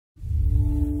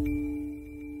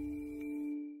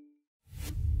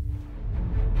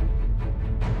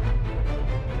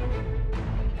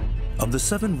Of the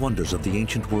seven wonders of the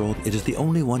ancient world, it is the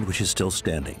only one which is still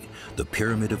standing. The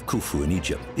Pyramid of Khufu in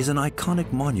Egypt is an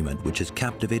iconic monument which has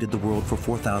captivated the world for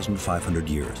 4,500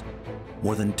 years.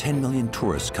 More than 10 million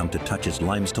tourists come to touch its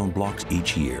limestone blocks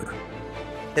each year.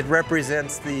 It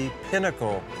represents the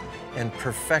pinnacle and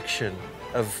perfection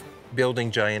of building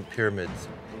giant pyramids.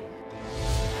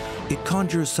 It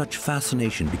conjures such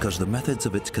fascination because the methods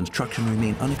of its construction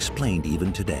remain unexplained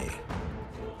even today.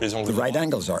 The right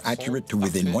angles are accurate to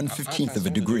within 1/15 of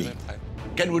a degree.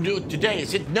 Can we do it today? I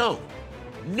said, no.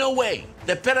 No way.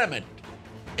 The pyramid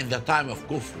in the time of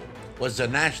Khufu was a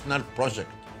national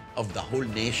project of the whole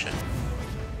nation.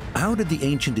 How did the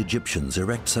ancient Egyptians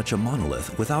erect such a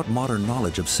monolith without modern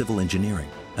knowledge of civil engineering,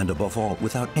 and above all,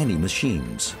 without any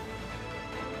machines?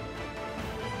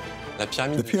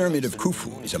 The Pyramid of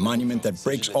Khufu is a monument that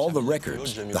breaks all the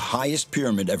records, the highest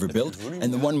pyramid ever built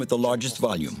and the one with the largest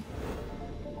volume.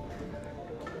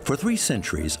 For 3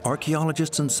 centuries,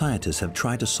 archaeologists and scientists have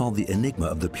tried to solve the enigma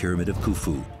of the Pyramid of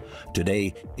Khufu.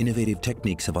 Today, innovative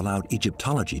techniques have allowed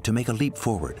Egyptology to make a leap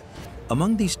forward.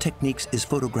 Among these techniques is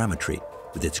photogrammetry.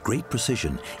 With its great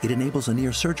precision, it enables a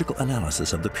near-surgical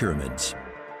analysis of the pyramids.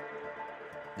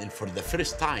 And for the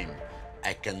first time,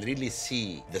 I can really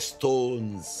see the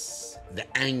stones, the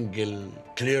angle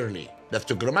clearly. The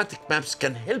photogrammetric maps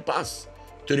can help us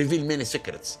to reveal many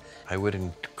secrets. I would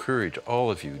encourage all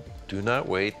of you, do not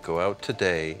wait, go out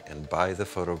today and buy the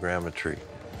photogrammetry.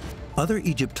 Other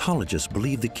Egyptologists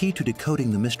believe the key to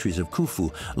decoding the mysteries of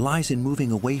Khufu lies in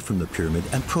moving away from the pyramid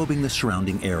and probing the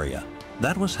surrounding area.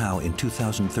 That was how, in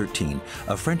 2013,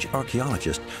 a French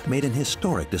archaeologist made an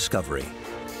historic discovery.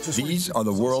 These are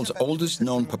the world's oldest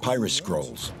known papyrus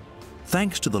scrolls.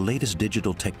 Thanks to the latest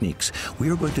digital techniques, we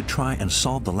are going to try and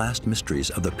solve the last mysteries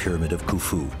of the Pyramid of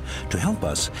Khufu. To help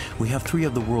us, we have 3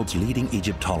 of the world's leading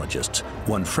Egyptologists,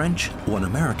 1 French, 1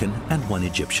 American, and 1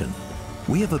 Egyptian.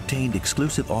 We have obtained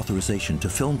exclusive authorization to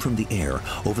film from the air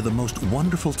over the most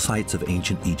wonderful sites of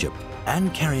ancient Egypt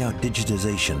and carry out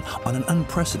digitization on an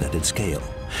unprecedented scale.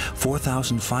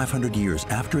 4,500 years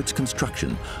after its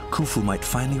construction, Khufu might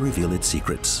finally reveal its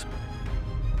secrets.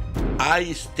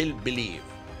 I still believe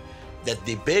that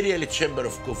the burial chamber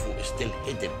of Khufu is still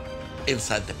hidden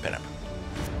inside the pyramid.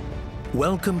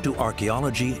 Welcome to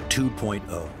Archaeology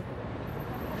 2.0.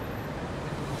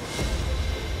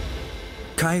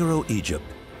 Cairo, Egypt,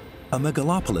 a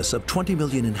megalopolis of 20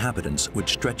 million inhabitants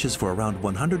which stretches for around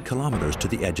 100 kilometers to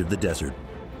the edge of the desert.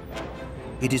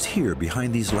 It is here,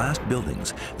 behind these last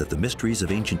buildings, that the mysteries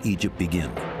of ancient Egypt begin.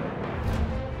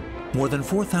 More than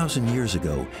 4,000 years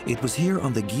ago, it was here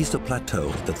on the Giza Plateau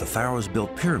that the pharaohs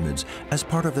built pyramids as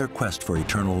part of their quest for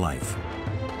eternal life.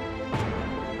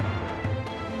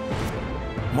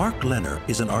 Mark Lenner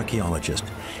is an archaeologist.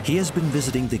 He has been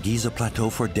visiting the Giza Plateau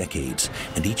for decades,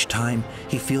 and each time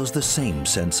he feels the same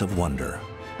sense of wonder.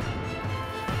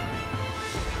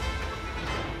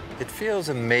 It feels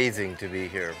amazing to be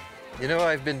here. You know,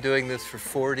 I've been doing this for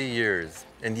 40 years,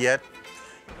 and yet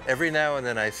every now and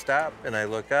then I stop and I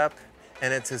look up,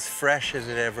 and it's as fresh as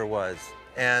it ever was.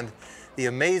 And the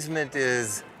amazement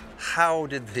is, how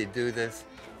did they do this?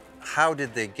 How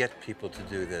did they get people to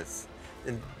do this?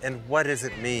 And what does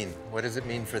it mean? What does it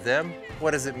mean for them?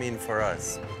 What does it mean for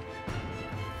us?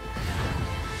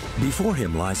 Before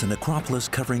him lies a necropolis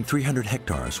covering 300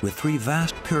 hectares with 3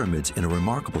 vast pyramids in a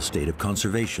remarkable state of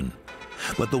conservation.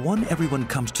 But the one everyone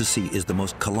comes to see is the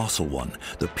most colossal one,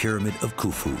 the Pyramid of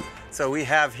Khufu. So we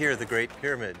have here the Great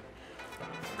Pyramid,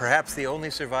 perhaps the only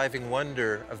surviving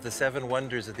wonder of the 7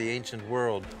 wonders of the ancient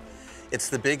world. It's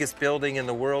the biggest building in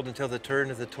the world until the turn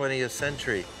of the 20th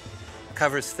century.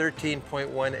 Covers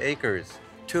 13.1 acres,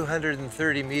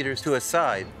 230 meters to a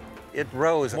side. It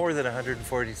rose more than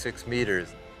 146 meters.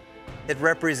 It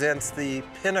represents the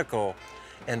pinnacle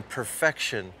and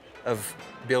perfection of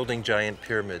building giant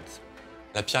pyramids.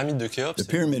 The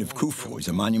Pyramid of Khufu is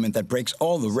a monument that breaks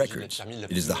all the records.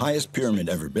 It is the highest pyramid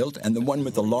ever built and the one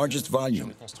with the largest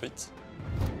volume.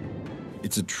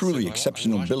 It's a truly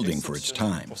exceptional building for its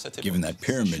time, given that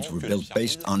pyramids were built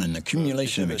based on an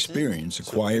accumulation of experience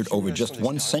acquired over just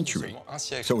 1 century,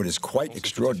 so it is quite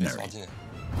extraordinary.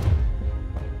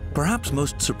 Perhaps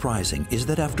most surprising is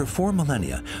that after 4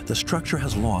 millennia, the structure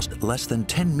has lost less than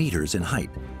 10 meters in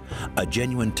height, a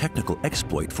genuine technical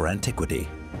exploit for antiquity.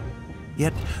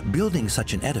 Yet, building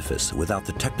such an edifice without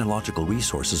the technological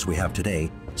resources we have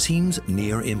today seems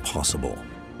near impossible.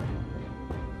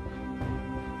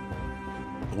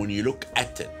 When you look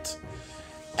at it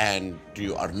and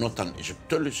you are not an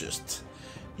Egyptologist,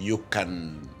 you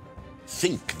can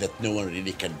think that no one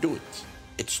really can do it.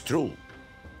 It's true.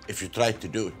 If you try to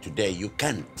do it today, you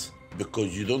can't,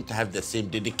 because you don't have the same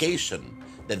dedication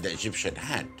that the Egyptian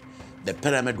had. The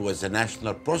pyramid was a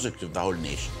national project of the whole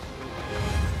nation.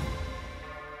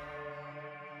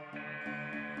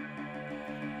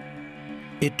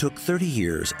 It took 30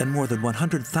 years and more than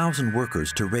 100,000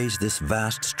 workers to raise this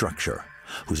vast structure,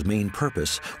 whose main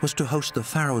purpose was to host the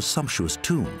pharaoh's sumptuous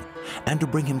tomb and to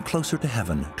bring him closer to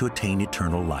heaven to attain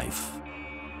eternal life.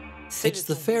 It's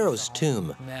the pharaoh's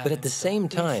tomb, but at the same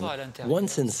time,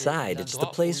 once inside, it's the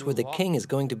place where the king is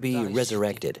going to be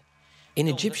resurrected. In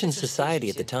Egyptian society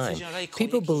at the time,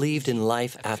 people believed in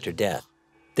life after death.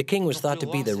 The king was thought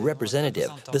to be the representative,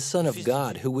 the son of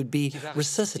God, who would be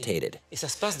resuscitated.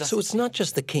 So it's not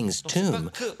just the king's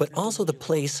tomb, but also the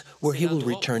place where he will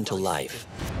return to life.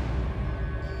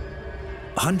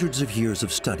 Hundreds of years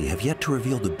of study have yet to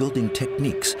reveal the building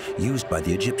techniques used by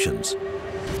the Egyptians.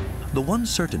 The one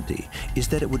certainty is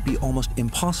that it would be almost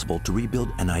impossible to rebuild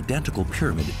an identical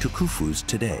pyramid to Khufu's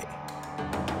today.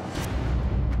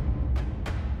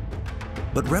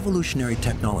 But revolutionary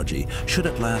technology should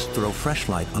at last throw fresh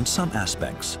light on some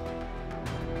aspects.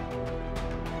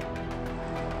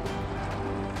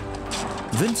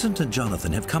 Vincent and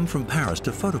Jonathan have come from Paris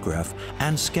to photograph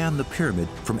and scan the pyramid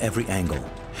from every angle.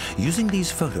 Using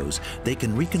these photos, they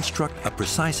can reconstruct a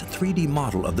precise 3D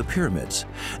model of the pyramids.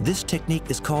 This technique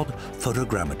is called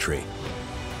photogrammetry.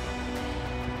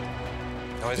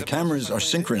 The cameras are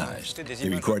synchronized. They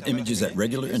record images at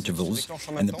regular intervals,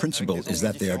 and the principle is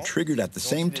that they are triggered at the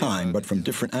same time but from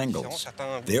different angles.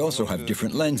 They also have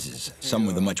different lenses, some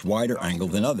with a much wider angle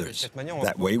than others.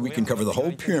 That way we can cover the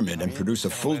whole pyramid and produce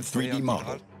a full 3D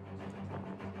model.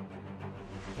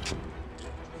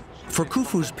 For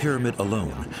Khufu's pyramid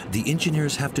alone, the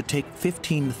engineers have to take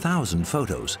 15,000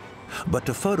 photos. But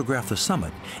to photograph the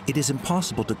summit, it is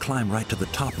impossible to climb right to the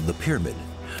top of the pyramid.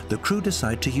 The crew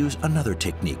decide to use another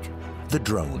technique, the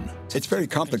drone. It's very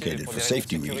complicated for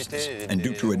safety reasons and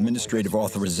due to administrative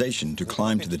authorization to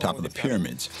climb to the top of the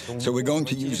pyramids. So we're going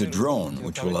to use a drone,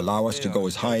 which will allow us to go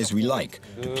as high as we like,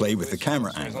 to play with the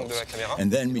camera angles.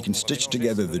 And then we can stitch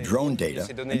together the drone data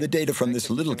and the data from this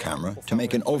little camera to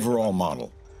make an overall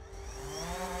model.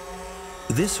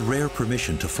 This rare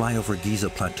permission to fly over Giza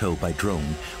Plateau by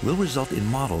drone will result in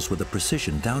models with a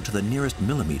precision down to the nearest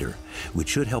millimeter, which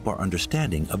should help our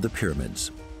understanding of the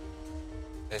pyramids.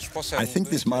 I think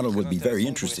this model will be very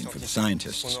interesting for the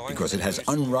scientists because it has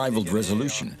unrivaled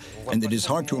resolution, and it is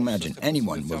hard to imagine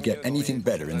anyone will get anything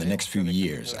better in the next few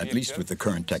years, at least with the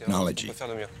current technology.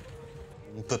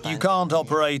 You can't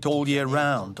operate all year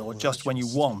round or just when you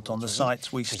want on the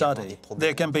sites we study.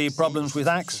 There can be problems with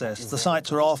access. The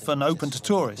sites are often open to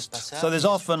tourists, so there's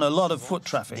often a lot of foot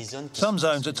traffic. Some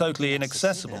zones are totally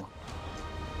inaccessible.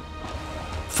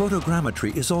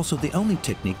 Photogrammetry is also the only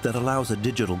technique that allows a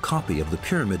digital copy of the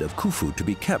Pyramid of Khufu to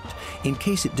be kept in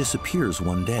case it disappears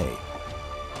one day.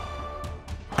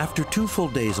 After 2 full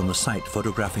days on the site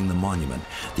photographing the monument,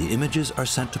 the images are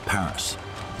sent to Paris.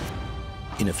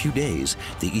 In a few days,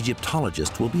 the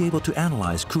Egyptologists will be able to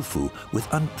analyze Khufu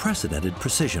with unprecedented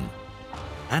precision.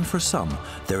 And for some,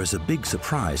 there is a big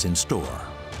surprise in store.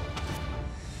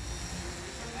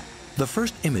 The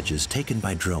first images taken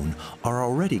by drone are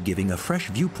already giving a fresh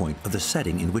viewpoint of the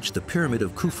setting in which the Pyramid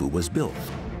of Khufu was built.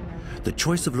 The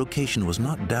choice of location was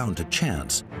not down to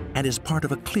chance and is part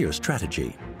of a clear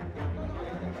strategy.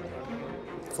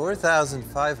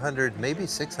 4,500, maybe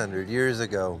 600 years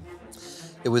ago,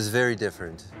 it was very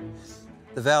different.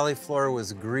 The valley floor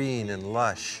was green and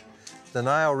lush. The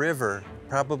Nile River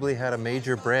probably had a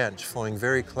major branch flowing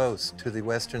very close to the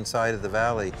western side of the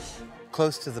valley,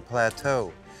 close to the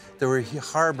plateau. There were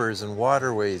harbors and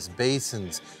waterways,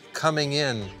 basins coming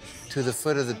in to the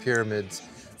foot of the pyramids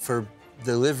for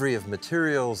delivery of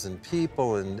materials and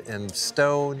people and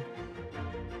stone.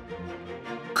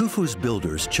 Khufu's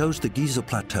builders chose the Giza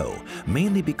Plateau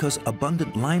mainly because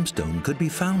abundant limestone could be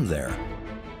found there.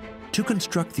 To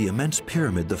construct the immense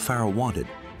pyramid the pharaoh wanted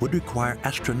would require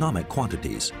astronomical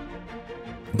quantities.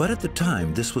 But at the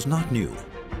time, this was not new.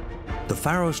 The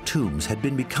pharaoh's tombs had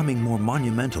been becoming more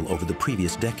monumental over the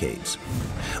previous decades.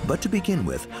 But to begin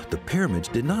with, the pyramids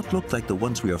did not look like the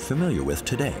ones we are familiar with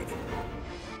today.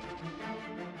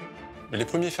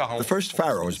 The first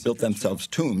pharaohs built themselves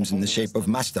tombs in the shape of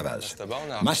mastabas.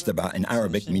 Mastaba in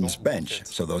Arabic means bench,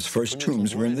 so those first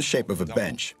tombs were in the shape of a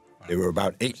bench. They were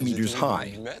about 8 meters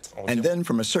high. And then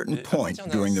from a certain point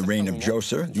during the reign of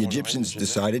Djoser, the Egyptians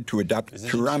decided to adopt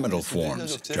pyramidal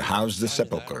forms to house the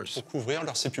sepulchres.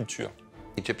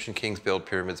 Egyptian kings built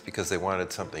pyramids because they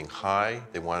wanted something high,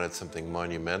 they wanted something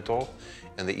monumental,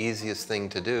 and the easiest thing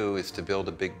to do is to build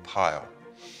a big pile.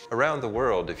 Around the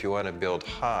world, if you want to build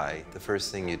high, the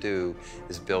first thing you do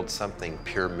is build something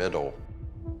pyramidal.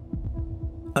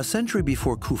 A century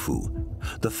before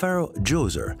Khufu, the pharaoh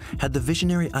Djoser had the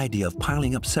visionary idea of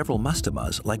piling up several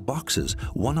mastabas like boxes,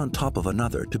 one on top of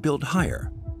another, to build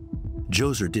higher.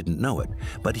 Djoser didn't know it,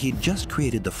 but he'd just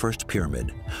created the first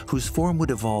pyramid, whose form would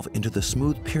evolve into the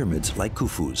smooth pyramids like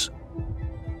Khufu's.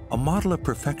 A model of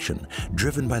perfection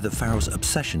driven by the pharaoh's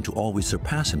obsession to always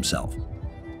surpass himself.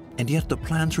 And yet the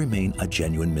plans remain a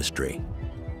genuine mystery.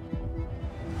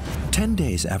 10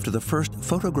 days after the first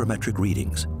photogrammetric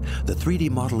readings, the 3D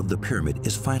model of the pyramid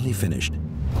is finally finished.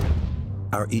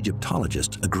 Our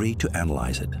Egyptologists agree to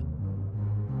analyze it.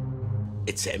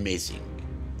 It's amazing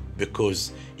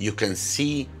because you can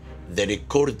see the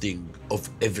recording of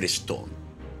every stone.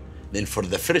 Then for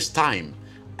the first time,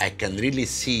 I can really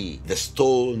see the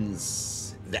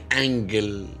stones, the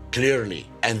angle clearly.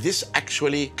 And this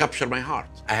actually captured my heart.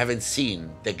 I haven't seen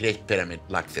the Great Pyramid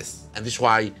like this. And this is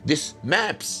why these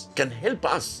maps can help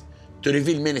us to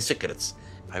reveal many secrets.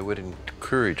 I would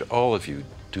encourage all of you,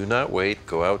 do not wait,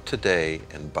 go out today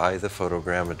and buy the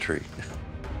photogrammetry.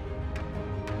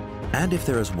 And if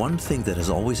there is one thing that has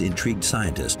always intrigued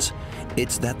scientists,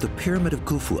 it's that the Pyramid of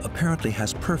Khufu apparently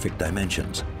has perfect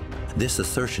dimensions. This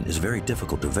assertion is very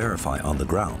difficult to verify on the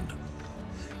ground.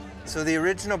 So the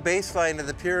original baseline of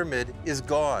the pyramid is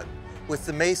gone with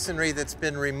the masonry that's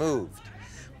been removed.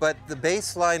 But the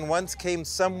baseline once came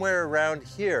somewhere around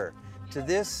here to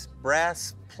this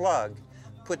brass plug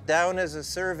put down as a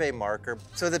survey marker.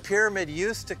 So the pyramid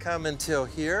used to come until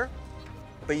here,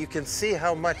 but you can see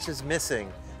how much is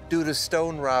missing due to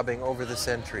stone robbing over the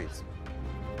centuries.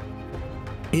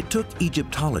 It took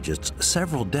Egyptologists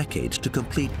several decades to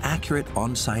complete accurate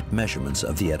on-site measurements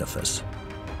of the edifice.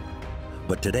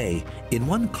 But today, in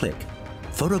one click,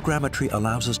 photogrammetry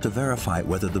allows us to verify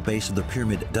whether the base of the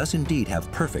pyramid does indeed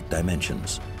have perfect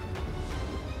dimensions.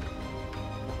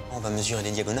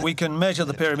 We can measure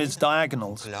the pyramid's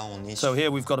diagonals. So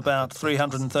here we've got about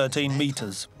 313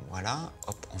 meters.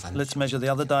 Let's measure the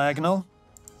other diagonal.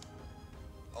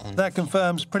 That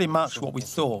confirms pretty much what we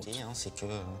thought.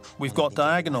 We've got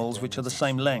diagonals which are the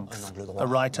same length, a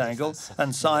right angle,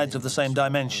 and sides of the same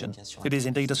dimension. It is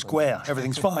indeed a square.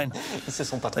 Everything's fine.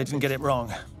 They didn't get it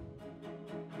wrong.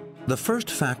 The first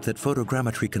fact that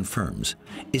photogrammetry confirms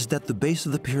is that the base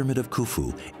of the Pyramid of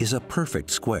Khufu is a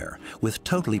perfect square with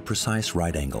totally precise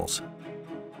right angles.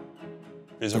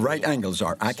 The right angles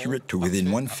are accurate to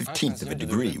within 1/15 of a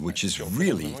degree, which is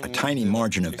really a tiny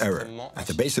margin of error. At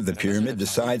the base of the pyramid, the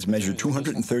sides measure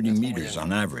 230 meters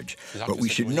on average, but we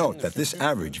should note that this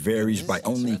average varies by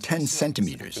only 10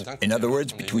 centimeters. In other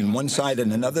words, between one side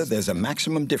and another, there's a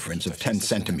maximum difference of 10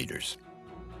 centimeters.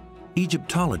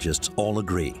 Egyptologists all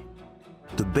agree.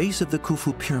 The base of the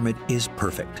Khufu pyramid is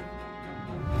perfect.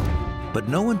 But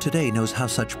no one today knows how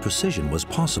such precision was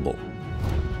possible.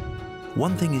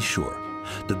 One thing is sure.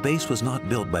 The base was not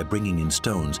built by bringing in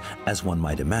stones, as one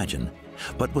might imagine,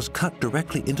 but was cut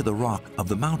directly into the rock of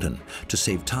the mountain to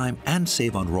save time and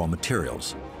save on raw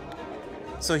materials.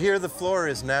 So here the floor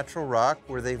is natural rock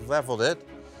where they've leveled it,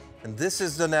 and this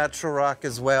is the natural rock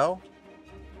as well.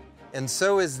 And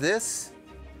so is this,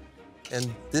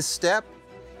 and this step,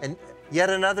 and yet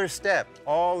another step,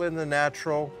 all in the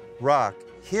natural rock.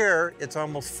 Here, it's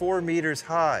almost 4 meters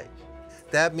high.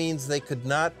 That means they could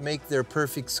not make their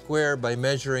perfect square by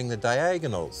measuring the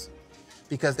diagonals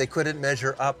because they couldn't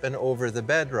measure up and over the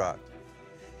bedrock.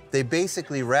 They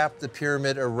basically wrapped the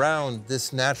pyramid around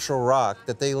this natural rock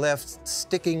that they left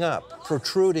sticking up,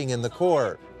 protruding in the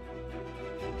core.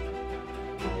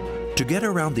 To get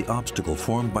around the obstacle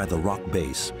formed by the rock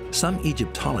base, some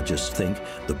Egyptologists think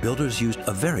the builders used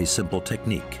a very simple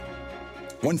technique.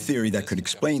 One theory that could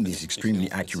explain these extremely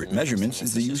accurate measurements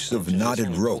is the use of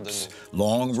knotted ropes,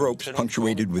 long ropes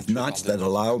punctuated with knots that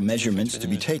allow measurements to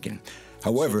be taken.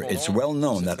 However, it's well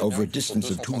known that over a distance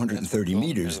of 230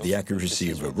 meters, the accuracy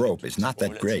of a rope is not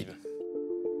that great.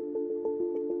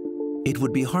 It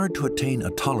would be hard to attain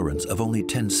a tolerance of only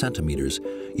 10 centimeters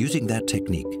using that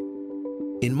technique.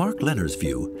 In Mark Lehner's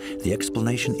view, the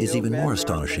explanation is even more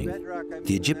astonishing.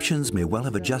 The Egyptians may well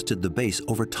have adjusted the base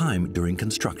over time during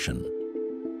construction.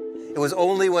 It was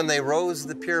only when they rose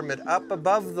the pyramid up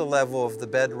above the level of the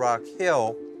bedrock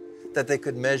hill that they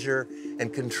could measure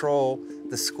and control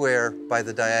the square by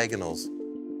the diagonals.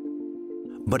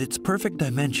 But its perfect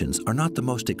dimensions are not the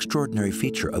most extraordinary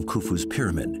feature of Khufu's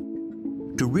pyramid.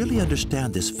 To really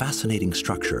understand this fascinating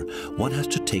structure, one has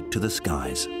to take to the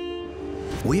skies.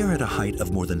 We are at a height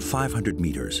of more than 500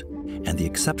 meters, and the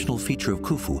exceptional feature of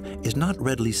Khufu is not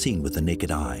readily seen with the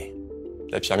naked eye.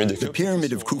 The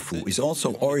Pyramid of Khufu is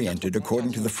also oriented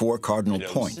according to the 4 cardinal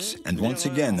points, and once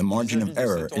again the margin of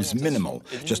error is minimal,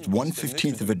 just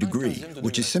 1/15 of a degree,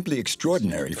 which is simply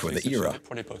extraordinary for the era.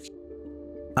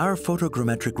 Our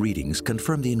photogrammetric readings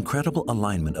confirm the incredible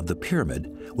alignment of the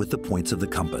pyramid with the points of the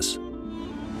compass.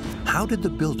 How did the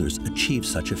builders achieve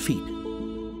such a feat?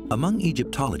 Among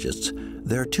Egyptologists,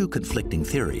 there are 2 conflicting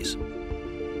theories.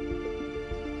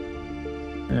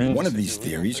 One of these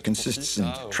theories consists in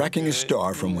tracking a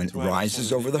star from when it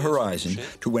rises over the horizon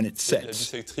to when it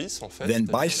sets. Then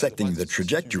bisecting the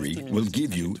trajectory will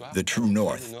give you the true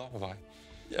north.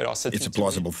 It's a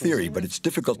plausible theory, but it's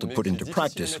difficult to put into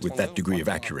practice with that degree of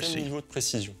accuracy.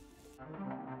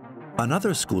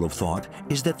 Another school of thought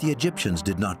is that the Egyptians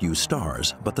did not use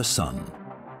stars, but the sun.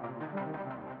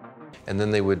 And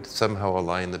then they would somehow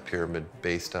align the pyramid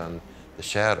based on the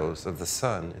shadows of the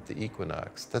sun at the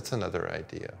equinox. That's another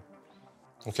idea.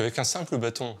 With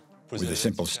a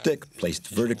simple stick placed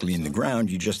vertically in the ground,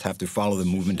 you just have to follow the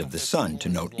movement of the sun to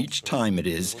note each time it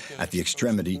is at the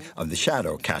extremity of the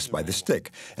shadow cast by the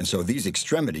stick. And so these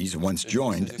extremities, once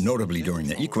joined, notably during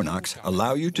the equinox,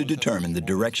 allow you to determine the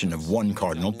direction of one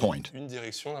cardinal point.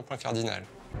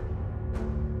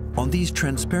 On these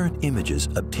transparent images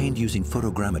obtained using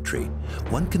photogrammetry,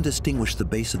 one can distinguish the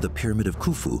base of the Pyramid of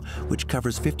Khufu, which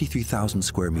covers 53,000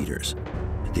 square meters,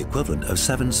 the equivalent of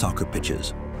 7 soccer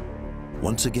pitches.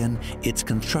 Once again, its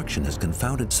construction has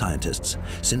confounded scientists,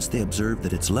 since they observed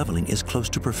that its leveling is close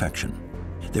to perfection.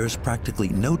 There is practically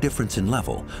no difference in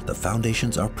level. The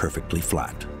foundations are perfectly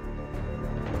flat.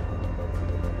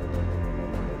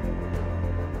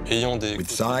 With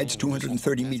sides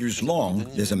 230 meters long,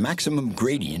 there's a maximum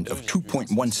gradient of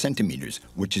 2.1 centimeters,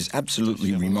 which is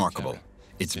absolutely remarkable.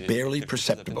 It's barely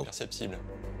perceptible.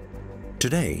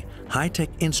 Today, high-tech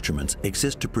instruments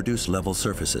exist to produce level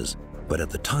surfaces, but at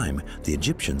the time, the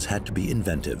Egyptians had to be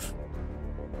inventive.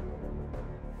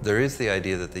 There is the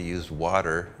idea that they used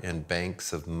water and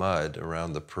banks of mud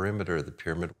around the perimeter of the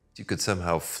pyramid. You could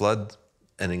somehow flood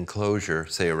an enclosure,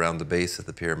 say around the base of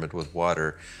the pyramid, with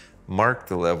water, mark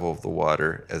the level of the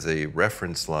water as a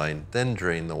reference line, then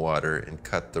drain the water and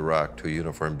cut the rock to a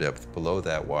uniform depth below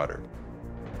that water.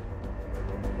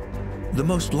 The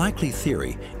most likely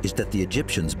theory is that the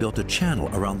Egyptians built a channel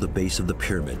around the base of the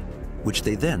pyramid, which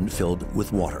they then filled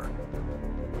with water.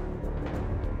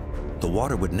 The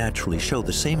water would naturally show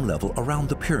the same level around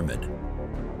the pyramid.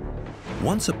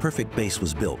 Once a perfect base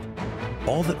was built,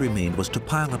 all that remained was to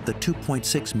pile up the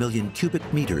 2.6 million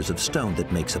cubic meters of stone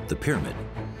that makes up the pyramid.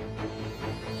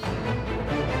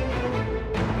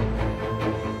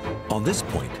 On this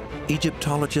point,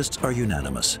 Egyptologists are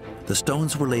unanimous. The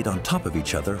stones were laid on top of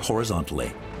each other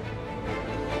horizontally.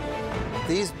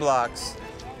 These blocks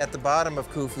at the bottom of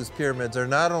Khufu's pyramids are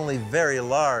not only very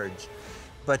large,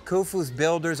 but Khufu's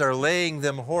builders are laying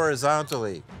them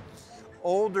horizontally.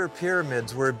 Older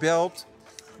pyramids were built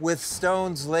with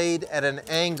stones laid at an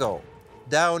angle,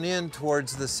 down in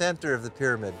towards the center of the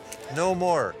pyramid. No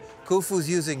more. Khufu's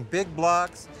using big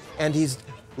blocks, and he's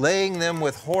laying them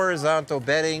with horizontal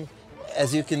bedding,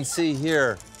 as you can see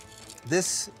here.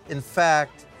 This, in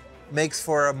fact, makes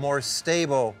for a more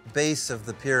stable base of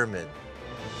the pyramid.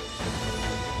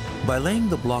 By laying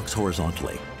the blocks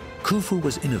horizontally, Khufu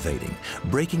was innovating,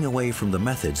 breaking away from the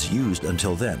methods used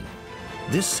until then.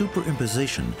 This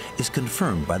superimposition is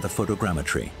confirmed by the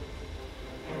photogrammetry.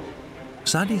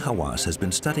 Sadi Hawass has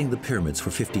been studying the pyramids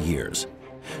for 50 years.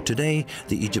 Today,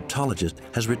 the Egyptologist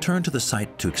has returned to the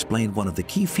site to explain one of the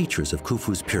key features of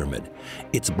Khufu's pyramid,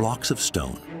 its blocks of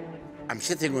stone. I'm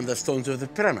sitting on the stones of the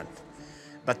pyramid,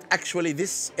 but actually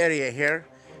this area here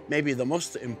may be the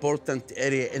most important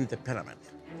area in the pyramid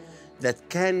that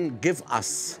can give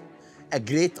us a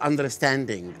great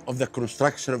understanding of the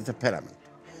construction of the pyramid.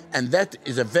 And that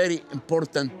is a very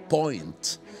important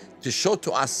point to show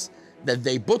to us that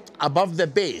they put above the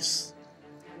base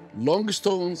long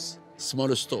stones,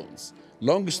 small stones,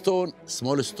 long stone,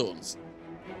 small stones.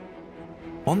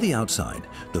 On the outside,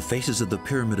 the faces of the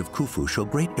Pyramid of Khufu show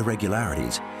great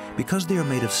irregularities because they are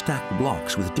made of stacked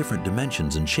blocks with different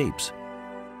dimensions and shapes.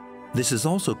 This is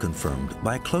also confirmed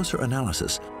by a closer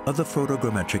analysis of the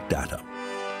photogrammetric data.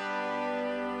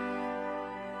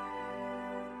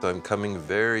 So I'm coming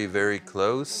very, very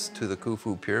close to the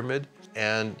Khufu pyramid,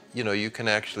 and you can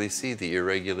actually see the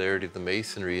irregularity of the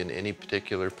masonry in any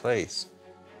particular place.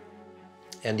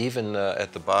 And even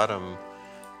at the bottom,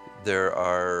 there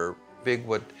are big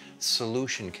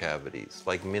solution cavities,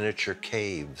 like miniature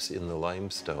caves in the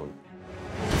limestone.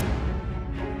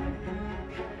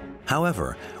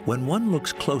 However, when one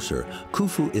looks closer,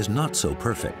 Khufu is not so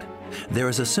perfect. There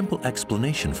is a simple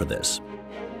explanation for this.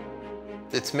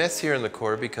 It's messier in the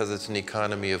core because it's an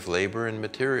economy of labor and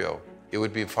material. It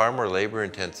would be far more labor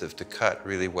intensive to cut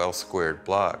really well squared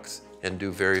blocks and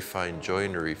do very fine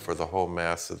joinery for the whole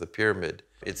mass of the pyramid.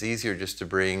 It's easier just to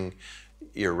bring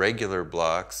irregular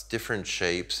blocks, different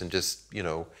shapes, and just,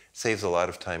 saves a lot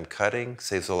of time cutting,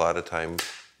 saves a lot of time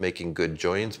making good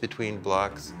joins between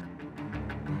blocks.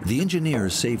 The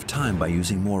engineers saved time by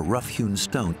using more rough-hewn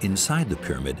stone inside the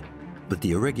pyramid, but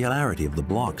the irregularity of the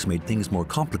blocks made things more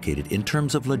complicated in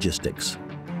terms of logistics.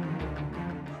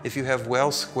 If you have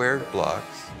well-squared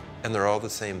blocks, and they're all the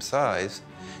same size,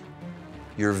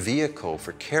 your vehicle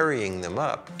for carrying them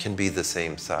up can be the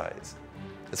same size.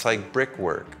 It's like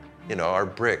brickwork. Our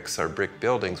bricks, our brick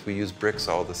buildings, we use bricks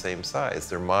all the same size.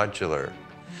 They're modular.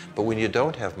 But when you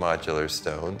don't have modular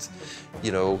stones,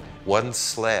 one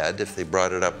slab, if they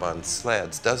brought it up on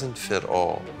slabs, doesn't fit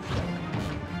all.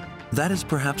 That is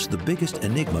perhaps the biggest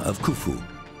enigma of Khufu,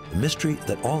 a mystery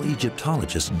that all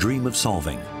Egyptologists dream of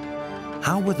solving.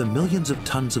 How were the millions of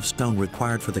tons of stone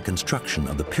required for the construction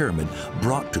of the pyramid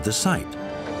brought to the site?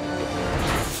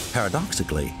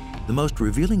 Paradoxically, the most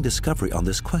revealing discovery on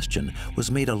this question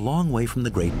was made a long way from the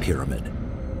Great Pyramid.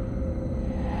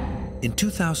 In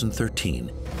 2013,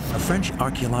 a French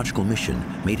archaeological mission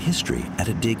made history at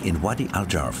a dig in Wadi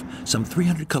al-Jarf, some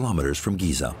 300 kilometers from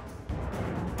Giza.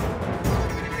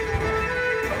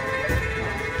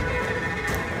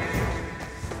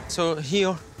 So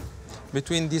here,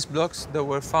 between these blocks, there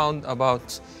were found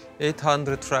about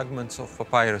 800 fragments of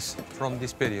papyrus from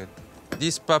this period.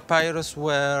 These papyrus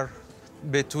were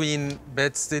between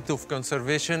bad state of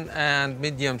conservation and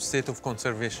medium state of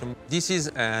conservation. This is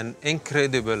an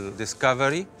incredible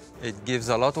discovery. It gives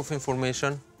a lot of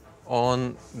information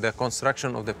on the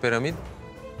construction of the pyramid.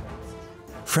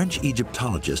 French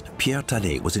Egyptologist Pierre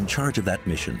Tallet was in charge of that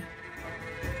mission.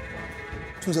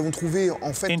 In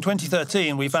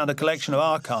 2013, we found a collection of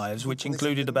archives which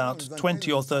included about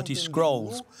 20 or 30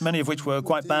 scrolls, many of which were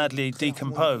quite badly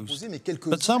decomposed,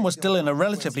 but some were still in a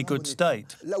relatively good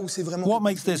state. What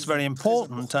makes this very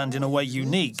important and in a way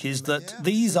unique is that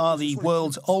these are the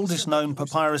world's oldest known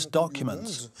papyrus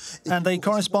documents, and they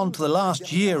correspond to the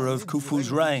last year of Khufu's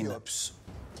reign.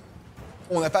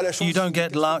 You don't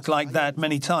get luck like that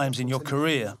many times in your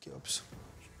career.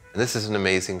 This is an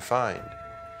amazing find.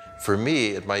 For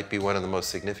me, it might be one of the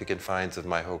most significant finds of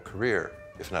my whole career,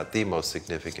 if not the most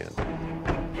significant.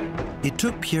 It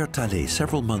took Pierre Tallet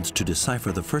several months to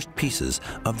decipher the first pieces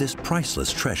of this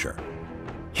priceless treasure.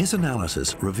 His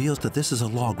analysis reveals that this is a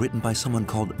log written by someone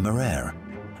called Merer,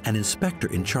 an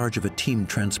inspector in charge of a team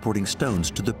transporting stones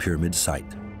to the pyramid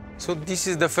site. So this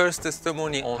is the first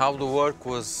testimony on how the work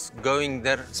was going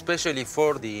there, especially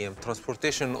for the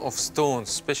transportation of stones,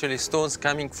 especially stones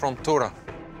coming from Torah.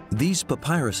 These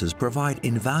papyruses provide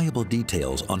invaluable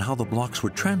details on how the blocks were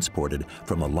transported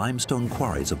from the limestone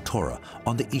quarries of Torah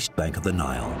on the east bank of the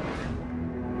Nile.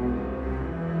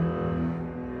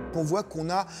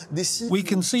 We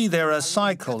can see there are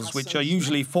cycles which are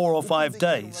usually 4 or 5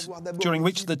 days, during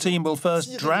which the team will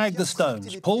first drag the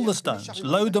stones, pull the stones,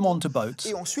 load them onto boats,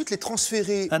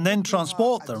 and then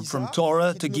transport them from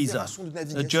Torah to Giza,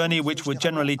 a journey which would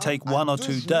generally take 1 or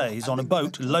 2 days on a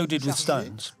boat loaded with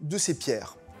stones.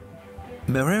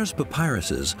 Merer's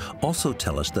papyruses also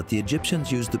tell us that the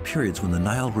Egyptians used the periods when the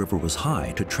Nile River was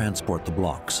high to transport the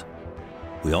blocks.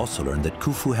 We also learned that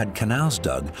Khufu had canals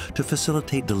dug to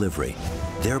facilitate delivery,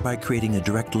 thereby creating a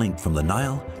direct link from the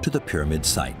Nile to the pyramid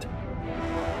site.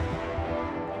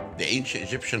 The ancient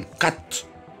Egyptians cut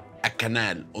a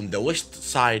canal on the west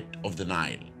side of the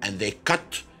Nile, and they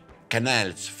cut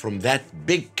canals from that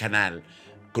big canal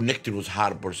connected with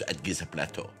harbors at Giza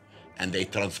Plateau. And they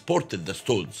transported the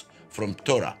stones from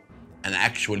Torah, and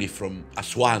actually from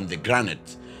Aswan, the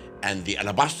granite, and the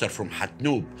alabaster from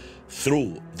Hatnub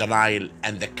through the Nile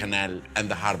and the canal and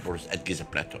the harbors at Giza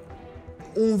Plateau.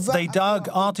 They dug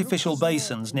artificial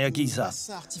basins near Giza,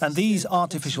 and these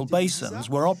artificial basins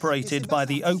were operated by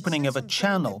the opening of a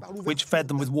channel which fed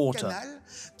them with water.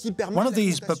 One of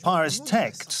these papyrus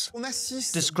texts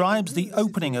describes the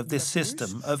opening of this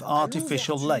system of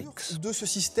artificial lakes.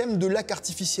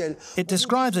 It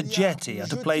describes a jetty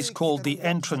at a place called the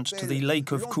entrance to the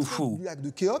Lake of Khufu.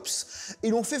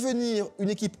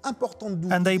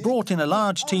 And they brought in a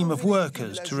large team of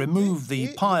workers to remove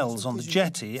the piles on the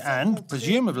jetty and,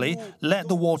 presumably, let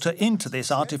the water into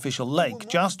this artificial lake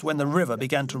just when the river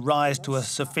began to rise to a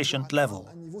sufficient level.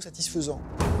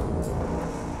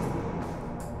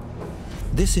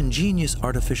 This ingenious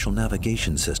artificial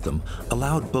navigation system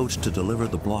allowed boats to deliver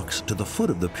the blocks to the foot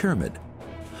of the pyramid.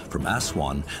 From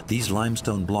Aswan, these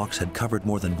limestone blocks had covered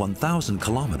more than 1,000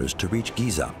 kilometers to reach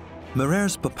Giza.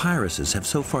 Merer's papyruses have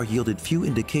so far yielded few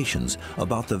indications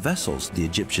about the vessels the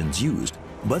Egyptians used,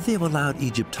 but they have allowed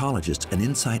Egyptologists an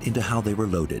insight into how they were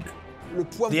loaded.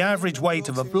 The average weight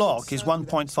of a block is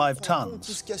 1.5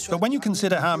 tons. But when you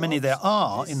consider how many there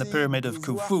are in the Pyramid of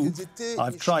Khufu,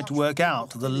 I've tried to work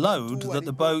out the load that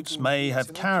the boats may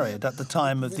have carried at the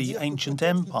time of the ancient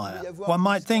empire. One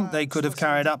might think they could have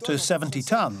carried up to 70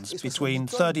 tons, between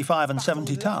 35 and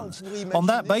 70 tons. On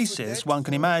that basis, one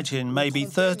can imagine maybe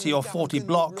 30 or 40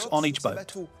 blocks on each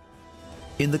boat.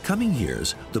 In the coming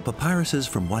years, the papyruses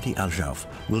from Wadi al-Jawf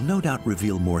will no doubt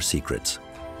reveal more secrets.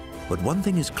 But one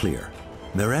thing is clear.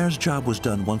 Merer's job was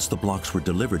done once the blocks were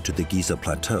delivered to the Giza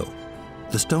Plateau.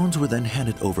 The stones were then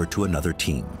handed over to another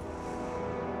team.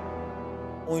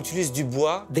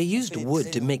 They used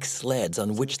wood to make sleds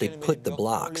on which they put the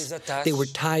blocks. They were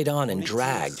tied on and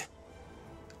dragged.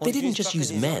 They didn't just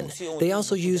use men, they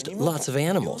also used lots of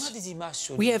animals.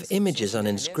 We have images on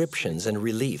inscriptions and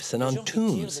reliefs and on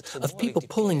tombs of people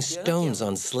pulling stones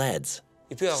on sleds.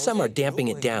 Some are damping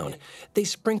it down. They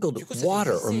sprinkled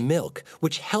water or milk,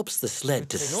 which helps the sled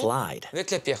to slide.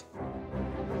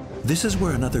 This is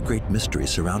where another great mystery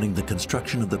surrounding the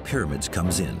construction of the pyramids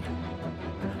comes in.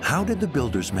 How did the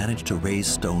builders manage to raise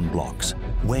stone blocks,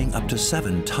 weighing up to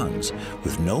 7 tons,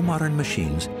 with no modern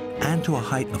machines, and to a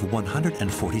height of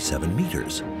 147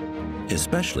 meters?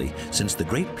 Especially since the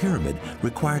Great Pyramid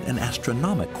required an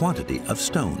astronomical quantity of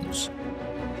stones.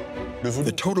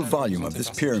 The total volume of this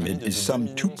pyramid is some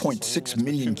 2.6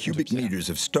 million cubic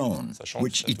meters of stone,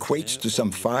 which equates to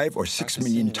some 5 or 6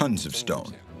 million tons of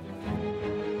stone.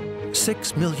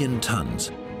 6 million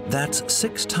tons. That's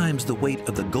 6 times the weight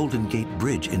of the Golden Gate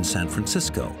Bridge in San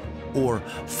Francisco, or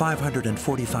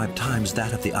 545 times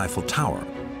that of the Eiffel Tower.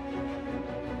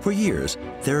 For years,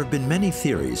 there have been many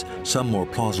theories, some more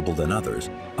plausible than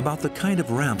others, about the kind of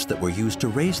ramps that were used to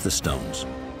raise the stones.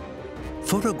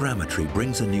 Photogrammetry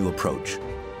brings a new approach.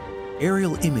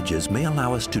 Aerial images may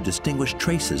allow us to distinguish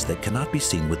traces that cannot be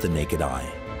seen with the naked eye.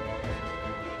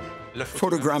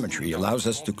 Photogrammetry allows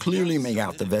us to clearly make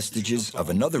out the vestiges of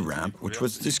another ramp which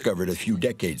was discovered a few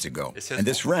decades ago. And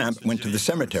this ramp went to the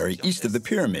cemetery east of the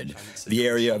pyramid, the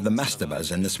area of the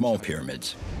mastabas and the small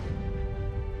pyramids.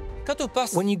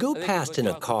 When you go past in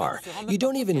a car, you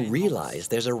don't even realize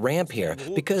there's a ramp here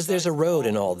because there's a road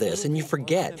and all this, and you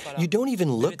forget. You don't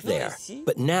even look there.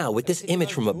 But now, with this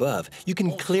image from above, you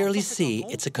can clearly see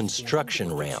it's a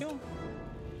construction ramp.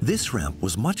 This ramp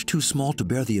was much too small to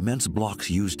bear the immense blocks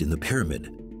used in the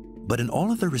pyramid. But in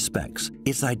all other respects,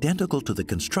 it's identical to the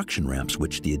construction ramps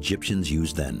which the Egyptians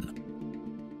used then.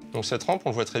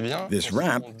 This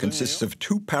ramp consists of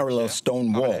 2 parallel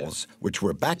stone walls, which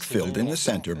were backfilled in the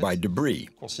center by debris,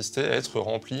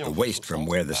 the waste from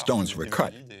where the stones were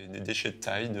cut.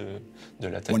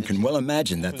 One can well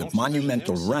imagine that the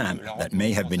monumental ramp that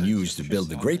may have been used to build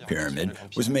the Great Pyramid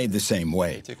was made the same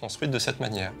way.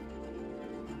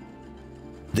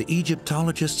 The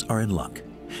Egyptologists are in luck,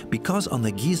 because on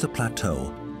the Giza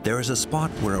Plateau, there is a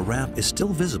spot where a ramp is still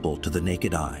visible to the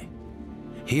naked eye.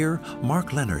 Here, Mark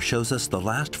Lenner shows us the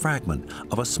last fragment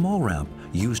of a small ramp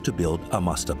used to build a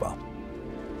mastaba.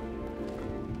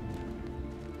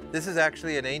 This is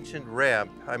actually an ancient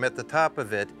ramp. I'm at the top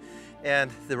of it,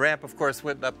 and the ramp, of course,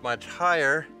 went up much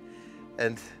higher,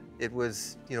 and it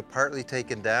was, partly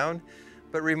taken down.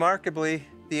 But remarkably,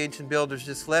 the ancient builders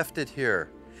just left it here.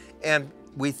 And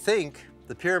we think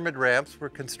the pyramid ramps were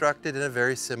constructed in a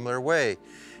very similar way.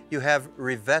 You have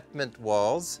revetment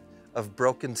walls of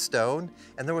broken stone,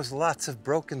 and there was lots of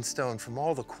broken stone from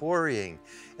all the quarrying.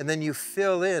 And then you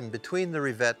fill in between the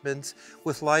revetments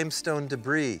with limestone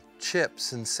debris,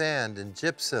 chips and sand and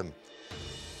gypsum.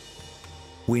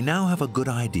 We now have a good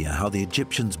idea how the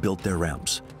Egyptians built their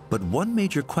ramps, but one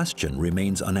major question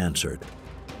remains unanswered.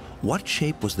 What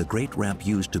shape was the great ramp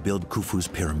used to build Khufu's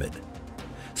pyramid?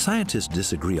 Scientists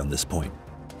disagree on this point.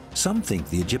 Some think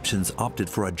the Egyptians opted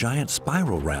for a giant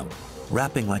spiral ramp,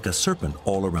 wrapping like a serpent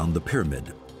all around the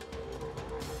pyramid.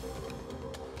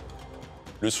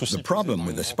 The problem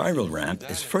with the spiral ramp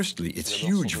is firstly its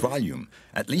huge volume,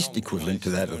 at least equivalent to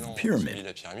that of the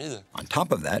pyramid. On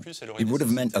top of that, it would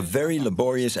have meant a very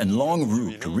laborious and long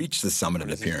route to reach the summit of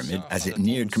the pyramid as it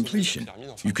neared completion.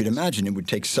 You could imagine it would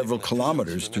take several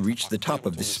kilometers to reach the top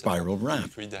of this spiral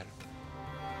ramp.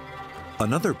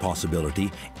 Another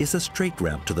possibility is a straight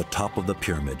ramp to the top of the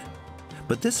pyramid.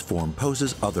 But this form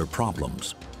poses other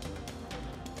problems.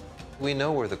 We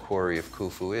know where the quarry of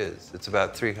Khufu is. It's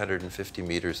about 350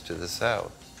 meters to the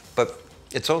south. But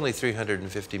it's only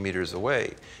 350 meters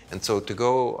away. And so to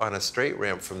go on a straight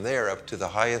ramp from there up to the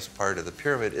highest part of the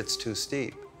pyramid, it's too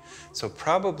steep. So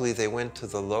probably they went to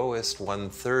the lowest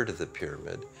 1/3 of the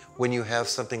pyramid when you have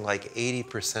something like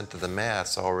 80% of the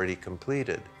mass already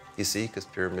completed. You see, because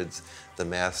pyramids, the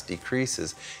mass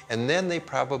decreases. And then they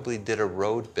probably did a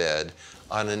roadbed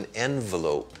on an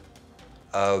envelope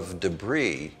of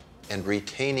debris and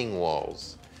retaining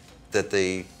walls that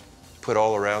they put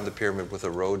all around the pyramid with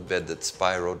a roadbed that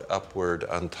spiraled upward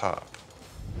on top.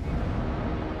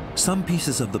 Some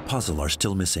pieces of the puzzle are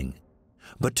still missing,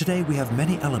 but today we have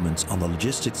many elements on the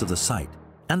logistics of the site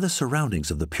and the surroundings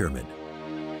of the pyramid.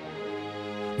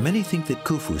 Many think that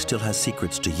Khufu still has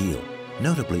secrets to yield,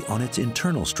 notably on its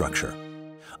internal structure.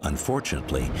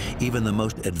 Unfortunately, even the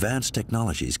most advanced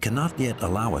technologies cannot yet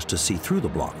allow us to see through the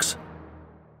blocks.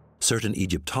 Certain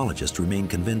Egyptologists remain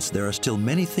convinced there are still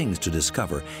many things to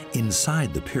discover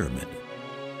inside the pyramid.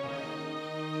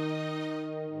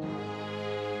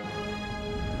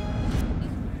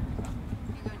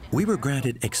 We were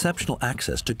granted exceptional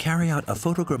access to carry out a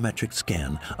photogrammetric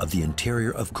scan of the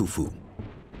interior of Khufu.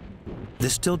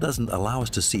 This still doesn't allow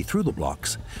us to see through the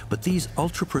blocks, but these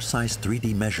ultra-precise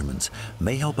 3D measurements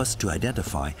may help us to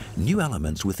identify new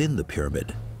elements within the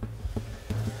pyramid.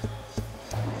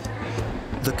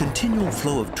 The continual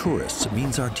flow of tourists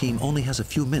means our team only has a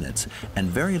few minutes and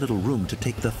very little room to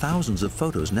take the thousands of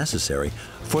photos necessary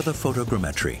for the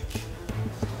photogrammetry.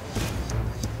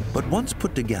 But once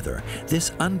put together,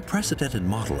 this unprecedented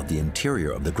model of the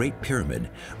interior of the Great Pyramid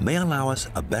may allow us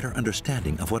a better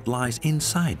understanding of what lies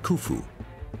inside Khufu.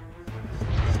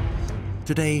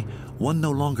 Today, one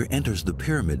no longer enters the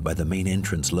pyramid by the main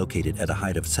entrance located at a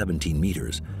height of 17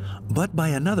 meters, but by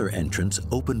another entrance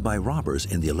opened by robbers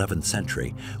in the 11th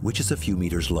century, which is a few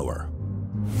meters lower.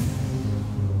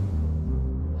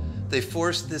 They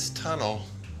forced this tunnel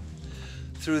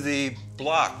through the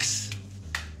blocks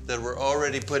that were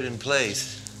already put in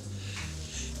place.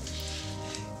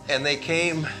 And they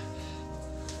came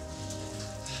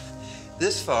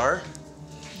this far,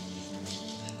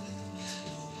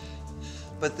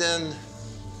 but then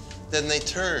they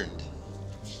turned.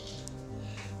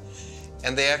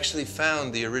 And they actually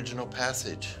found the original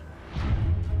passage.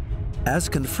 As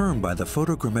confirmed by the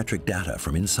photogrammetric data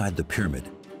from inside the pyramid,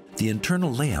 the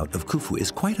internal layout of Khufu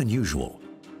is quite unusual.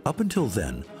 Up until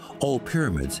then, all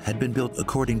pyramids had been built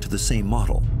according to the same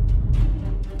model.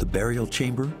 The burial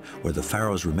chamber, where the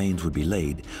pharaoh's remains would be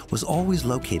laid, was always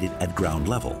located at ground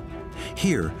level.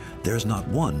 Here, there's not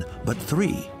one, but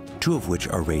three, two of which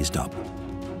are raised up.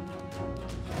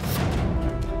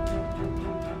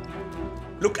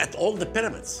 Look at all the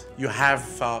pyramids. You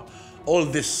have all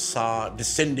this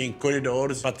descending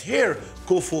corridors, but here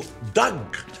Khufu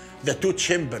dug the two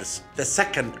chambers, the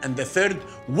second and the third,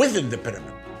 within the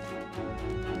pyramid.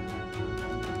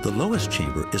 The lowest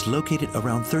chamber is located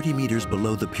around 30 meters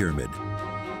below the pyramid.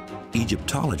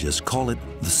 Egyptologists call it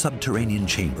the subterranean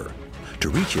chamber. To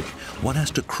reach it, one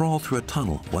has to crawl through a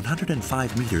tunnel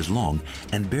 105 meters long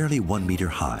and barely 1 meter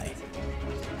high.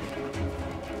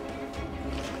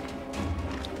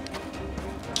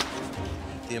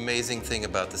 The amazing thing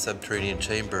about the subterranean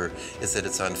chamber is that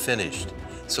it's unfinished,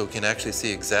 so we can actually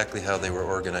see exactly how they were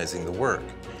organizing the work.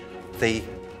 They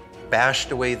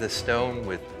bashed away the stone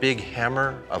with big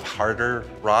hammer of harder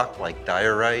rock like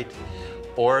diorite,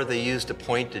 or they used a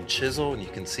pointed chisel, and you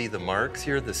can see the marks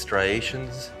here, the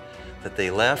striations that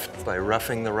they left by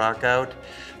roughing the rock out.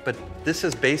 But this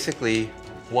is basically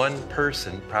one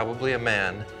person, probably a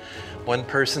man, one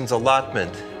person's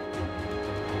allotment.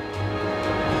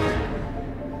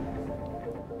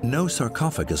 No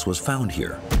sarcophagus was found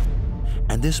here,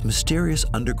 and this mysterious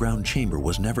underground chamber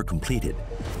was never completed.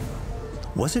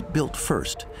 Was it built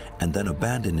first and then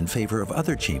abandoned in favor of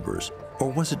other chambers, or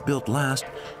was it built last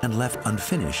and left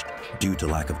unfinished due to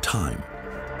lack of time?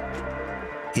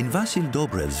 In Vasil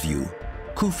Dobrev's view,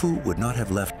 Khufu would not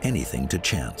have left anything to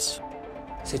chance.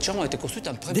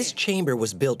 This chamber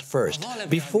was built first,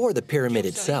 before the pyramid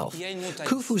itself.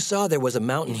 Khufu saw there was a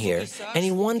mountain here, and he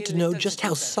wanted to know just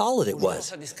how solid it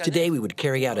was. Today we would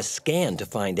carry out a scan to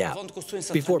find out.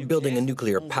 Before building a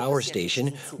nuclear power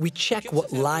station, we check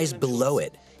what lies below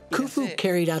it. Khufu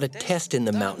carried out a test in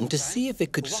the mountain to see if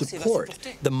it could support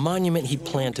the monument he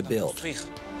planned to build.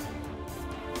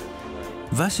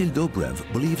 Vasil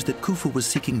Dobrev believes that Khufu was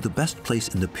seeking the best place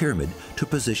in the pyramid to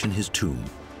position his tomb.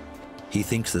 He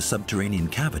thinks the subterranean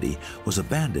cavity was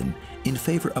abandoned in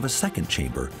favor of a second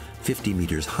chamber 50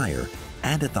 meters higher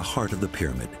and at the heart of the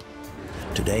pyramid.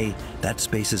 Today, that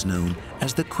space is known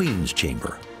as the Queen's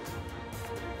Chamber.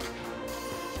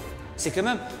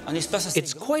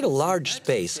 It's quite a large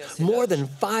space, more than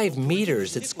 5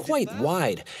 meters. It's quite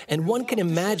wide, and one can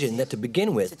imagine that to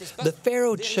begin with, the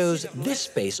pharaoh chose this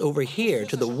space over here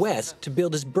to the west to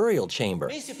build his burial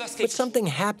chamber. But something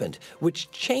happened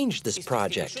which changed this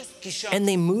project, and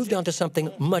they moved on to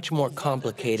something much more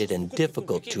complicated and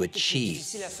difficult to achieve.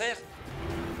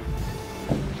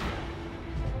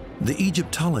 The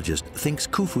Egyptologist thinks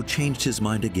Khufu changed his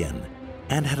mind again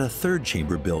and had a third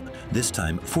chamber built, this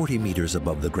time 40 meters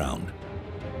above the ground.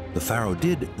 The pharaoh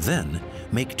did, then,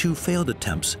 make 2 failed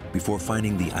attempts before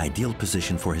finding the ideal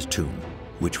position for his tomb,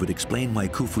 which would explain why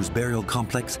Khufu's burial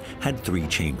complex had 3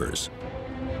 chambers.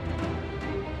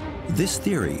 This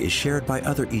theory is shared by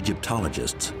other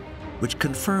Egyptologists, which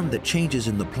confirm that changes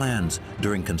in the plans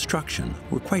during construction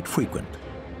were quite frequent.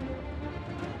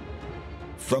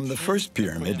 From the first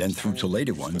pyramid and through to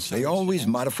later ones, they always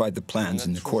modified the plans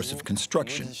in the course of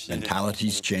construction.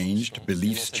 Mentalities changed,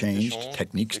 beliefs changed,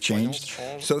 techniques changed,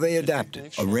 so they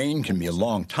adapted. A reign can be a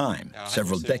long time,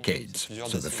 several decades,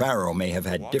 so the pharaoh may have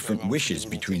had different wishes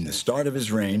between the start of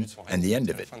his reign and the end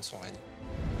of it.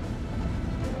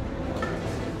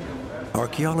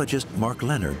 Archaeologist Mark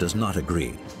Leonard does not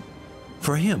agree.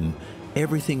 For him,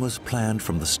 everything was planned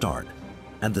from the start,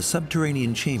 and the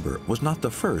subterranean chamber was not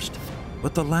the first,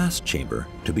 but the last chamber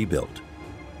to be built.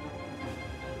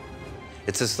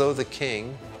 It's as though the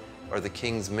king or the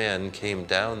king's men came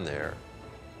down there,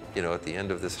 you know, at the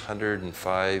end of this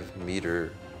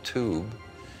 105-meter tube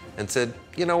and said,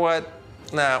 you know what,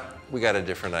 now we got a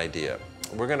different idea.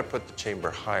 We're going to put the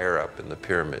chamber higher up in the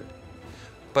pyramid.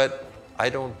 But I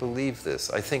don't believe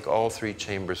this. I think all 3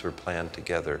 chambers were planned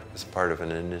together as part of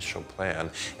an initial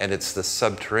plan, and it's the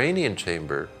subterranean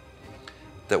chamber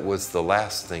that was the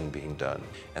last thing being done,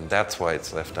 and that's why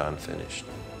it's left unfinished.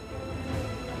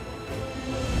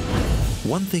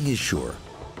 One thing is sure,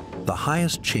 the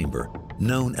highest chamber,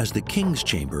 known as the King's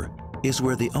Chamber, is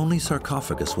where the only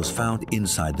sarcophagus was found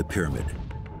inside the pyramid.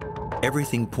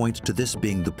 Everything points to this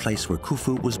being the place where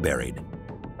Khufu was buried.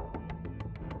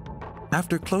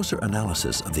 After closer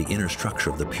analysis of the inner structure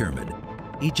of the pyramid,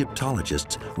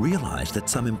 Egyptologists realized that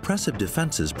some impressive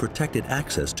defenses protected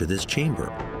access to this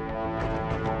chamber.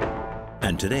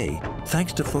 And today,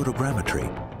 thanks to photogrammetry,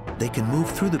 they can move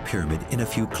through the pyramid in a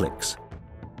few clicks.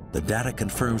 The data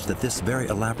confirms that this very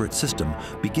elaborate system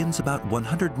begins about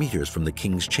 100 meters from the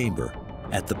king's chamber,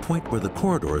 at the point where the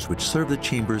corridors which serve the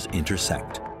chambers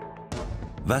intersect.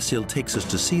 Vasil takes us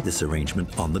to see this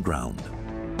arrangement on the ground.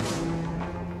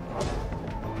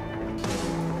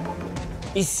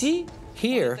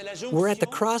 Here, we're at the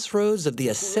crossroads of the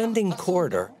ascending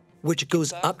corridor, which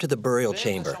goes up to the burial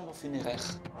chamber.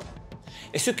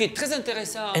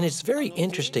 And it's very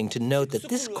interesting to note that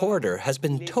this corridor has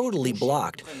been totally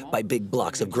blocked by big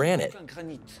blocks of granite.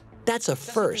 That's a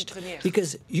first,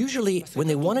 because usually when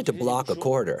they wanted to block a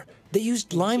corridor, they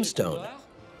used limestone.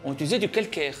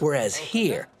 Whereas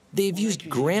here, they've used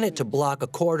granite to block a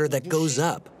corridor that goes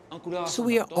up. So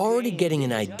we are already getting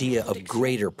an idea of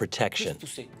greater protection.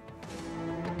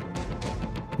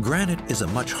 Granite is a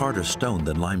much harder stone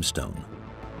than limestone.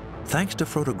 Thanks to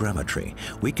photogrammetry,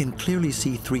 we can clearly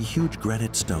see 3 huge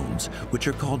granite stones, which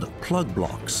are called plug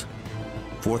blocks.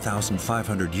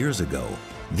 4,500 years ago,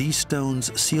 these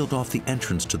stones sealed off the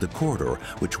entrance to the corridor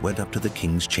which went up to the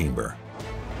king's chamber.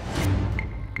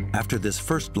 After this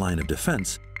first line of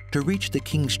defense, to reach the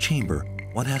king's chamber,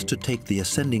 one has to take the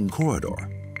ascending corridor.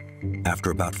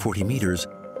 After about 40 meters,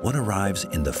 one arrives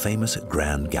in the famous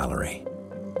Grand Gallery.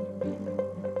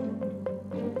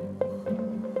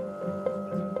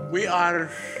 We are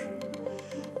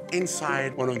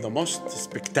inside one of the most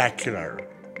spectacular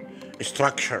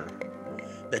structure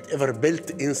that ever built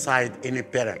inside any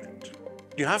pyramid.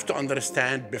 You have to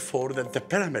understand before that the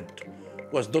pyramid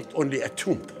was not only a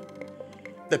tomb.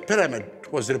 The pyramid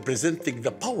was representing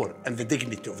the power and the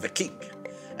dignity of the king.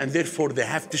 And therefore they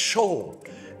have to show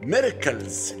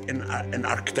miracles in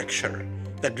architecture.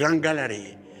 The Grand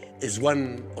Gallery is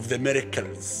one of the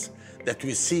miracles that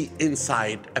we see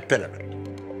inside a pyramid.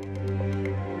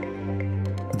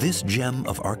 This gem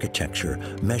of architecture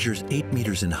measures 8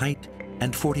 meters in height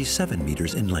and 47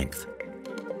 meters in length.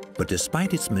 But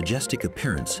despite its majestic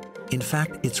appearance, in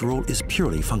fact, its role is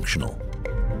purely functional.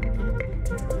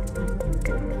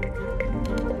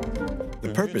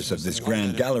 The purpose of this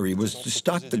Grand Gallery was to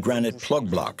stock the granite plug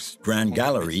blocks. Grand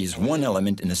Gallery is one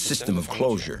element in a system of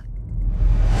closure.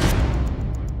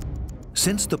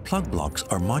 Since the plug blocks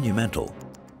are monumental,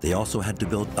 they also had to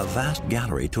build a vast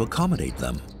gallery to accommodate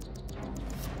them.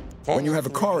 When you have a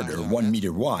corridor 1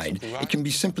 meter wide, it can be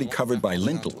simply covered by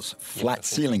lintels, flat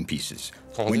ceiling pieces.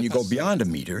 When you go beyond a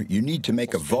meter, you need to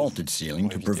make a vaulted ceiling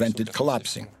to prevent it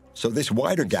collapsing. So this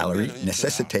wider gallery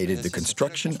necessitated the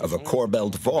construction of a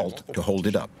corbelled vault to hold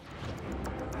it up.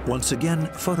 Once again,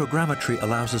 photogrammetry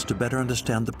allows us to better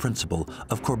understand the principle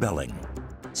of corbelling.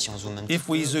 If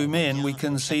we zoom in, we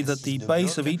can see that the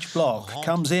base of each block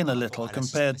comes in a little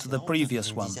compared to the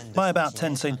previous one, by about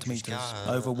 10 centimeters,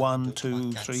 over 1,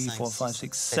 2, 3, 4, 5,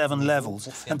 6, 7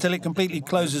 levels, until it completely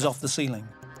closes off the ceiling.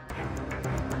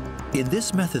 In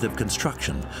this method of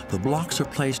construction, the blocks are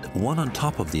placed one on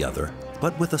top of the other,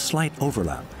 but with a slight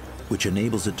overlap, which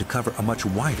enables it to cover a much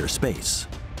wider space.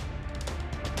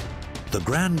 The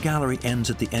Grand Gallery ends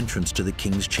at the entrance to the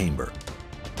King's Chamber.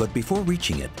 But before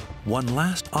reaching it, one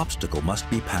last obstacle must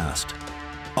be passed.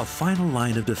 A final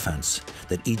line of defense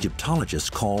that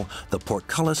Egyptologists call the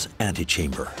portcullis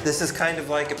antechamber. This is kind of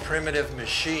like a primitive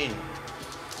machine.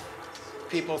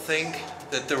 People think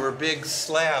that there were big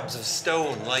slabs of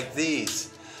stone like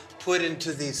these put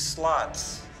into these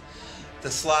slots. The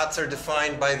slots are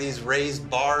defined by these raised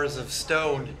bars of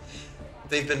stone.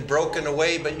 They've been broken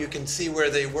away, but you can see where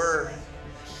they were.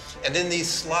 And in these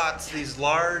slots, these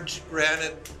large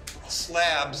granite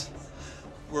slabs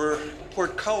were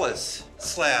portcullis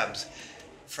slabs.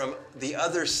 From the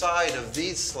other side of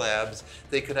these slabs,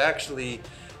 they could actually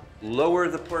lower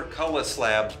the portcullis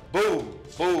slabs, boom,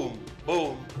 boom,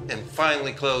 boom, and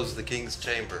finally close the King's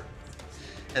Chamber.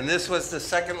 And this was the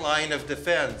second line of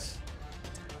defense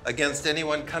against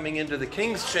anyone coming into the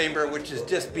King's Chamber, which is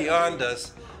just beyond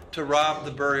us, to rob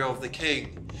the burial of the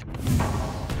king.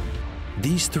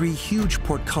 These three huge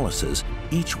portcullises,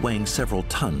 each weighing several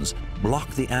tons,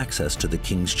 blocked the access to the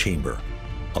King's Chamber.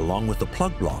 Along with the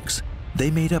plug blocks, they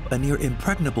made up a near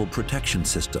impregnable protection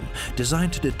system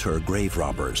designed to deter grave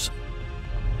robbers.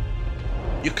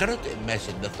 You cannot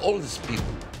imagine that all these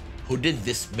people who did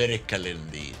this miracle in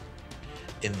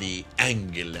the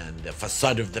angle and the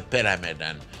facade of the pyramid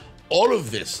and all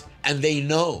of this, and they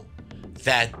know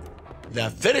that the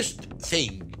first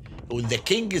thing, when the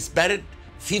king is buried,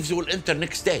 thieves will enter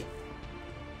next day.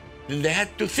 Then they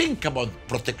had to think about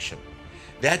protection.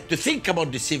 They had to think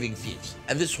about deceiving thieves.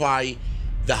 And this is why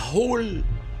the whole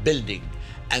building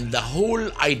and the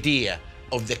whole idea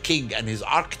of the king and his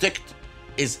architect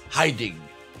is hiding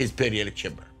his burial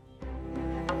chamber.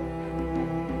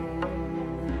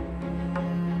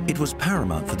 It was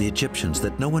paramount for the Egyptians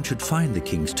that no one should find the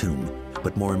king's tomb,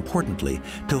 but more importantly,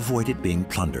 to avoid it being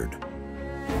plundered.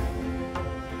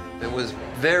 It was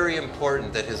very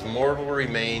important that his mortal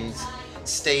remains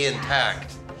stay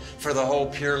intact for the whole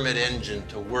pyramid engine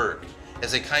to work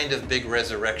as a kind of big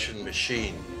resurrection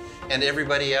machine. And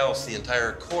everybody else, the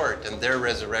entire court and their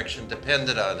resurrection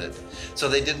depended on it. So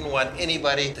they didn't want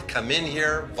anybody to come in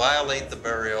here, violate the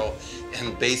burial,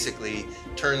 and basically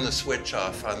turn the switch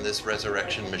off on this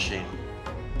resurrection machine.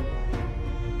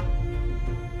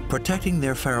 Protecting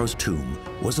their pharaoh's tomb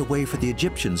was a way for the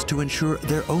Egyptians to ensure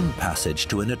their own passage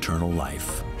to an eternal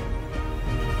life.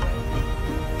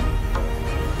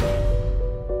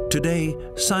 Today,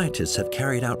 scientists have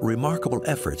carried out remarkable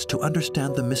efforts to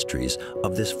understand the mysteries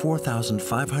of this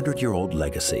 4,500-year-old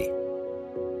legacy.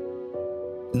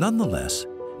 Nonetheless,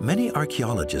 many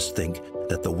archaeologists think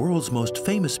that the world's most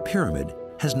famous pyramid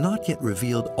has not yet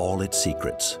revealed all its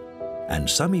secrets. And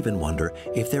some even wonder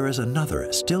if there is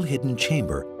another still hidden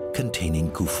chamber containing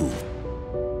Khufu.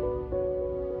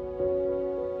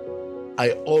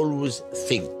 I always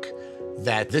think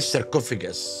that this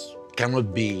sarcophagus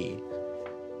cannot be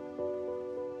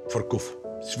for Khufu.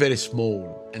 It's very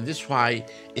small, and this is why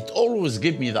it always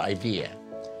gives me the idea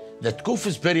that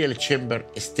Khufu's burial chamber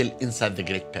is still inside the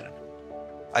Great Pyramid.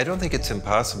 I don't think it's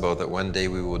impossible that one day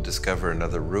we will discover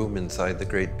another room inside the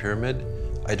Great Pyramid.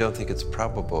 I don't think it's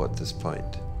probable at this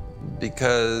point,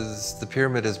 because the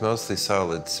pyramid is mostly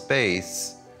solid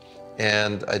space,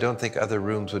 and I don't think other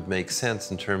rooms would make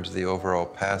sense in terms of the overall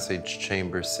passage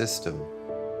chamber system.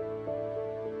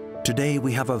 Today,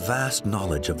 we have a vast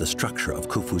knowledge of the structure of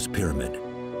Khufu's pyramid,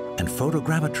 and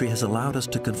photogrammetry has allowed us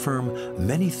to confirm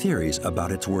many theories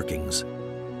about its workings.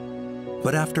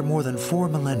 But after more than 4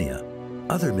 millennia,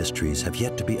 other mysteries have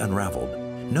yet to be unraveled,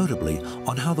 notably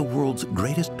on how the world's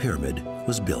greatest pyramid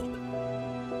was built.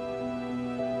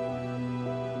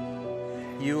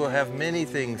 You will have many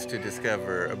things to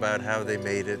discover about how they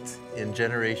made it in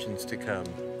generations to come.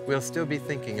 We'll still be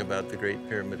thinking about the Great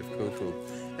Pyramid of Khufu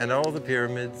and all the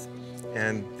pyramids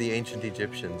and the ancient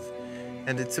Egyptians.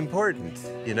 And it's important,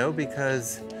 you know,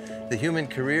 because the human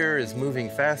career is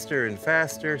moving faster and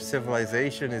faster.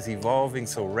 Civilization is evolving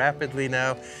so rapidly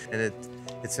now, and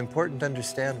it's important to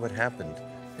understand what happened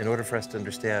in order for us to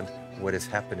understand what is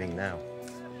happening now.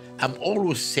 I'm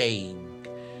always saying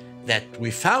that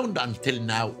we found until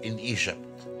now in Egypt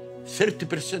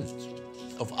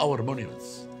 30% of our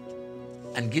monuments.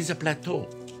 And Giza Plateau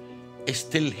is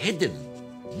still hidden,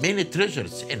 many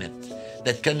treasures in it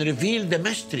that can reveal the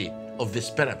mystery of these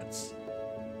pyramids.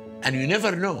 And you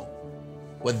never know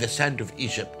what the sand of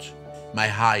Egypt may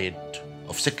hide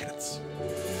of secrets.